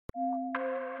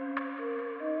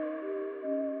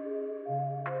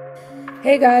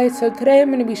Hey guys, so today I'm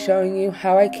going to be showing you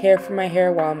how I care for my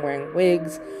hair while I'm wearing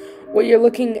wigs. What you're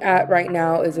looking at right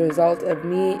now is a result of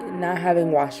me not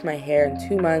having washed my hair in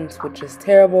 2 months, which is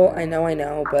terrible. I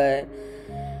know, but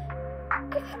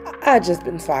I've just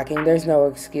been slacking. There's no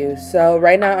excuse. So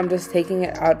right now I'm just taking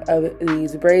it out of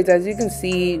these braids. As you can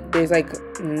see, there's like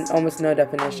almost no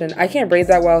definition. I can't braid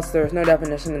that well, so there was no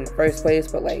definition in the first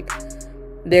place, but like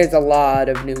there's a lot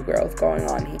of new growth going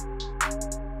on here.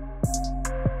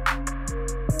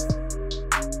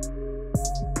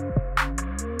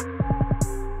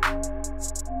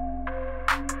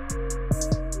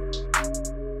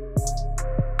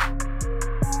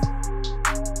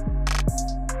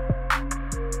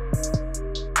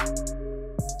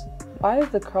 Why is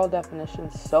the curl definition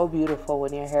so beautiful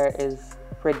when your hair is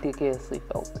ridiculously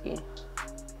filthy?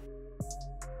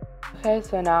 Okay,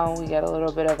 so now we get a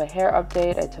little bit of a hair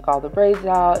update. I took all the braids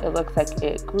out. It looks like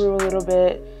it grew a little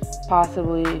bit,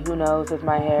 possibly, who knows, with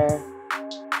my hair.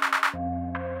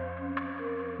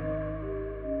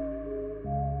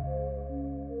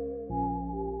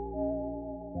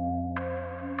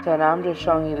 So now I'm just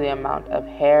showing you the amount of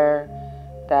hair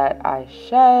that I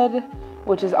shed,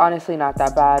 which is honestly not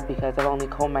that bad because I've only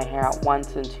combed my hair out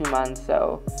once in 2 months.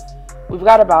 So we've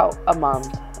got about a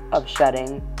month of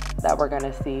shedding that we're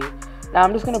gonna see. Now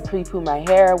I'm just gonna pre-poo my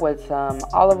hair with some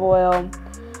olive oil.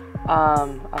 I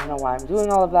don't know why I'm doing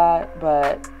all of that,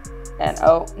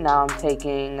 now I'm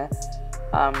taking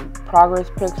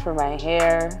progress pics for my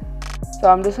hair.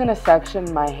 So I'm just gonna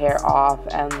section my hair off,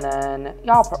 and then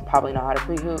y'all probably know how to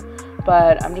pre-poo,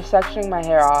 but I'm just sectioning my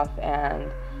hair off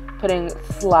and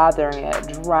slathering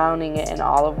it, drowning it in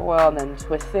olive oil, and then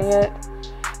twisting it.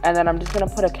 And then I'm just gonna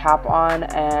put a cap on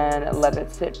and let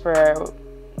it sit for,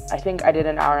 I think I did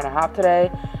an hour and a half today.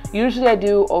 Usually I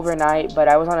do overnight, but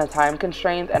I was on a time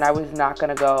constraint and I was not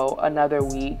gonna go another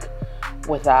week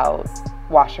without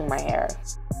washing my hair.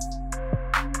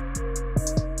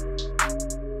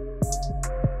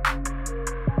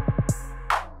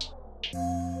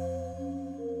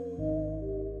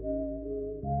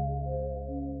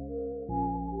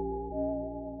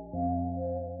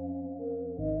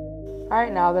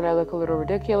 Alright, now that I look a little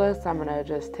ridiculous, I'm gonna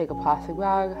just take a plastic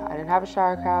bag. I didn't have a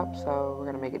shower cap, so we're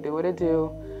gonna make it do what it do.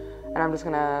 And I'm just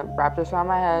gonna wrap this around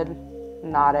my head,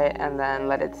 knot it, and then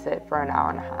let it sit for an hour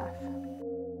and a half.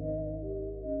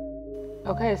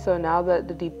 Okay, so now that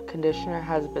the deep conditioner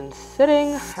has been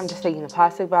sitting, I'm just taking the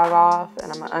plastic bag off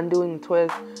and I'm undoing the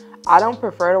twist. I don't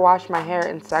prefer to wash my hair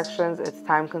in sections. It's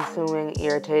time consuming,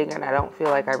 irritating, and I don't feel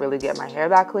like I really get my hair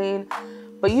that clean.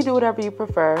 But you do whatever you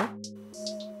prefer.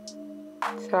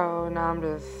 So now I'm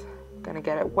just gonna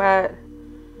get it wet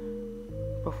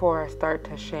before I start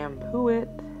to shampoo it.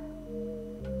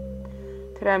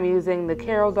 Today I'm using the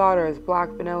Carol Daughters Black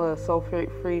Vanilla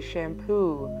Sulfate-Free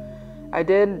Shampoo. I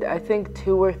did, I think,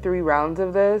 2 or 3 rounds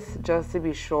of this just to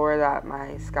be sure that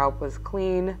my scalp was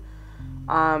clean.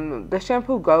 The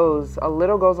shampoo goes a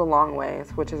long way,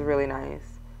 which is really nice.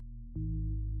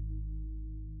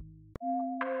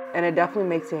 And it definitely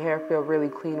makes your hair feel really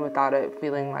clean without it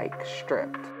feeling like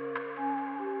stripped.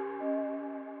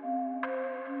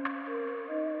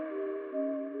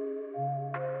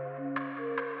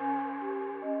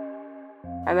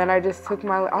 And then I just took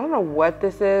I don't know what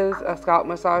this is, a scalp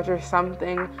massage or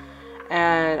something.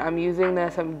 And I'm using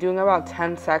this, I'm doing about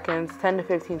 10 to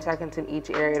 15 seconds in each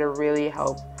area to really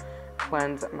help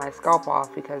cleanse my scalp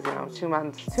off because, you know, 2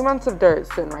 months of dirt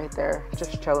sitting right there,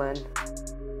 just chilling.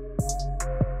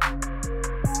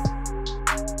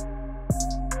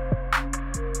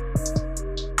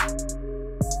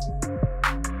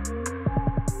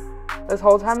 This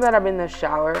whole time that I'm in the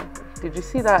shower, did you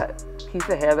see that piece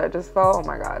of hair that just fell? Oh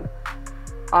my god.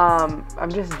 I'm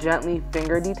just gently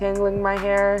finger detangling my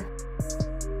hair.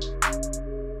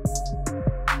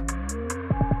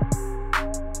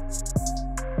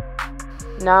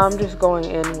 Now I'm just going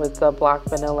in with the Black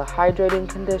Vanilla Hydrating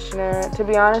Conditioner. To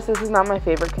be honest, this is not my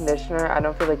favorite conditioner. I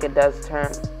don't feel like it does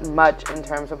much in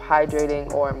terms of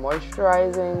hydrating or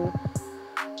moisturizing.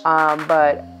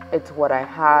 But it's what I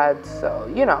had,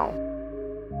 so you know.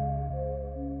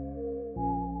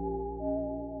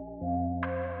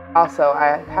 Also,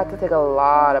 I had to take a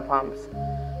lot of pumps.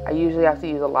 I usually have to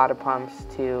use a lot of pumps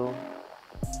to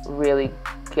really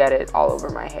get it all over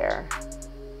my hair.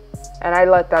 And I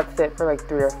let that sit for like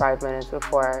 3 to 5 minutes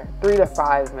before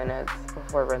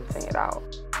rinsing it out.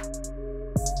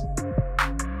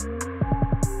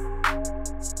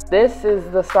 This is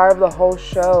the star of the whole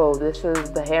show. This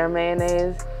is the hair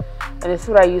mayonnaise. And this is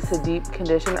what I use to deep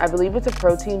condition. I believe it's a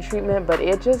protein treatment, but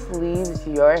it just leaves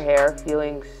your hair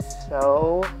feeling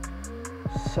so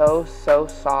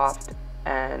soft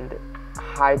and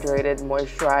hydrated,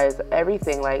 moisturized,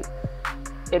 everything. Like,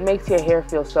 it makes your hair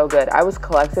feel so good. I was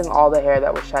collecting all the hair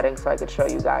that was shedding so I could show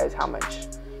you guys how much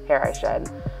hair I shed.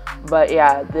 But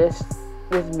yeah, this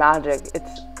magic,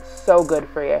 it's so good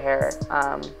for your hair.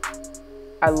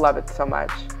 I love it so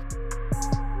much.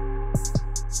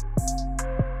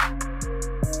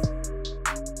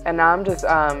 And now I'm just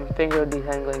finger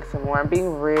detangling some more. I'm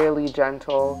being really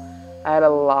gentle. I had a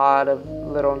lot of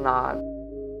little knots.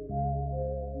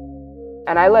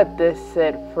 And I let this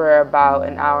sit for about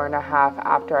an hour and a half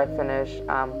after I finish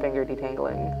finger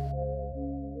detangling.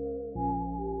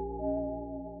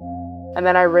 And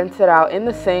then I rinse it out in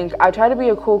the sink. I try to be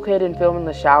a cool kid and film in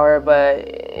the shower, but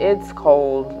it's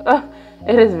cold.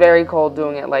 It is very cold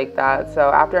doing it like that. So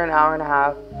after an hour and a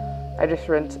half, I just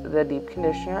rinse the deep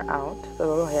conditioner out, the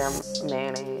little hair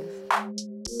mayonnaise.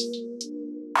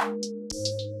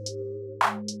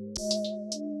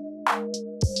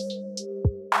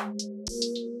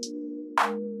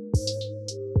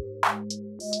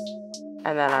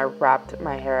 And then I wrapped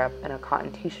my hair up in a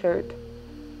cotton t-shirt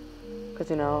because,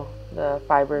 you know, the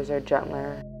fibers are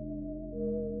gentler.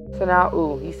 So now,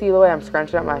 ooh, you see the way I'm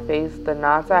scrunching up my face? The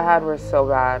knots I had were so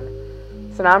bad.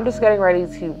 So now I'm just getting ready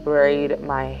to braid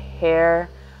my hair.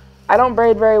 I don't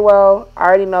braid very well. I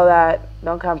already know that.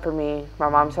 Don't come for me. My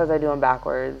mom says I do them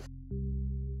backwards.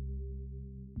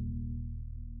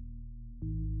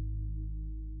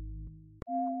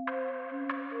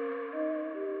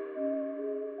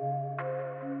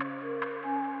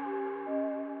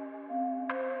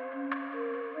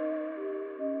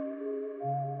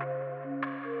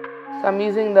 So I'm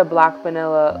using the Black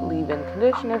Vanilla Leave-In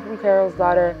Conditioner from Carol's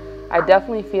Daughter. I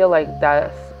definitely feel like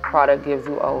that product gives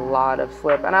you a lot of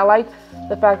slip. And I like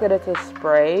the fact that it's a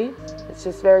spray. It's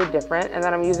just very different. And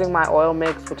then I'm using my oil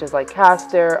mix, which is like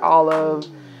castor, olive,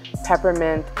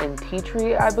 peppermint, and tea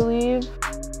tree, I believe.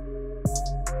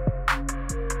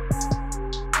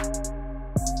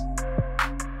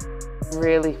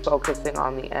 Really focusing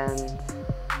on the ends.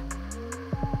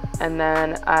 And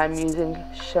then I'm using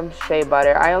some shea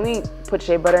butter. I only put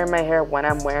shea butter in my hair when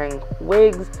I'm wearing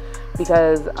wigs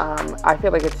because I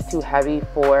feel like it's too heavy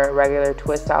for regular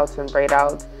twist outs and braid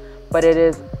outs. But it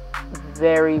is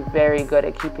very, very good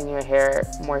at keeping your hair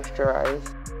moisturized.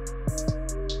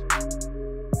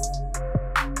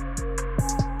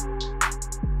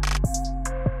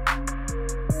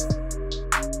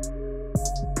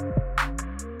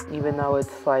 Even though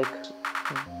it's like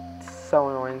so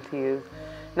annoying to use.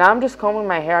 Now I'm just combing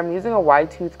my hair. I'm using a wide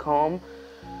tooth comb.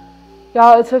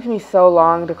 Y'all, it took me so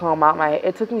long to comb out my hair.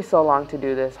 It took me so long to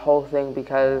do this whole thing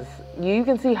because you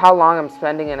can see how long I'm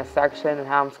spending in a section and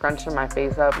how I'm scrunching my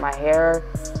face up. My hair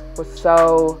was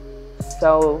so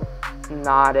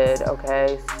knotted,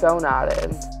 okay? So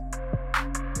knotted.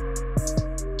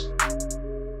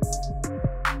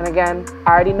 And again,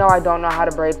 I already know I don't know how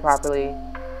to braid properly.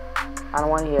 I don't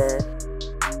want to hear it.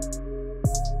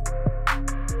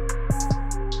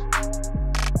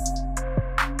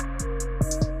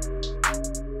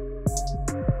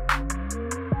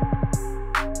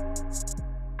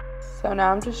 So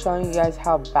now I'm just showing you guys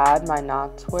how bad my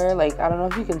knots were. Like, I don't know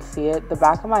if you can see it. The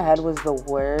back of my head was the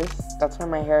worst. That's where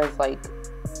my hair is like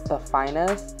the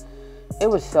finest. It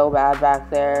was so bad back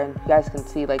there. And you guys can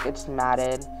see like it's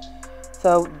matted.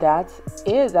 So that's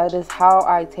it. That is how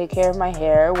I take care of my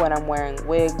hair when I'm wearing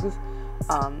wigs.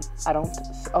 I don't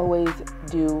always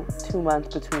do 2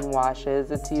 months between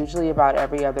washes. It's usually about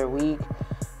every other week,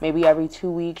 maybe every 2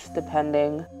 weeks,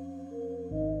 depending.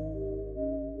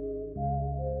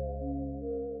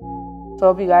 So I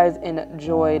hope you guys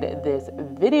enjoyed this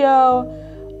video.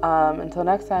 Until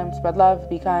next time, spread love,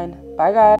 be kind. Bye, guys.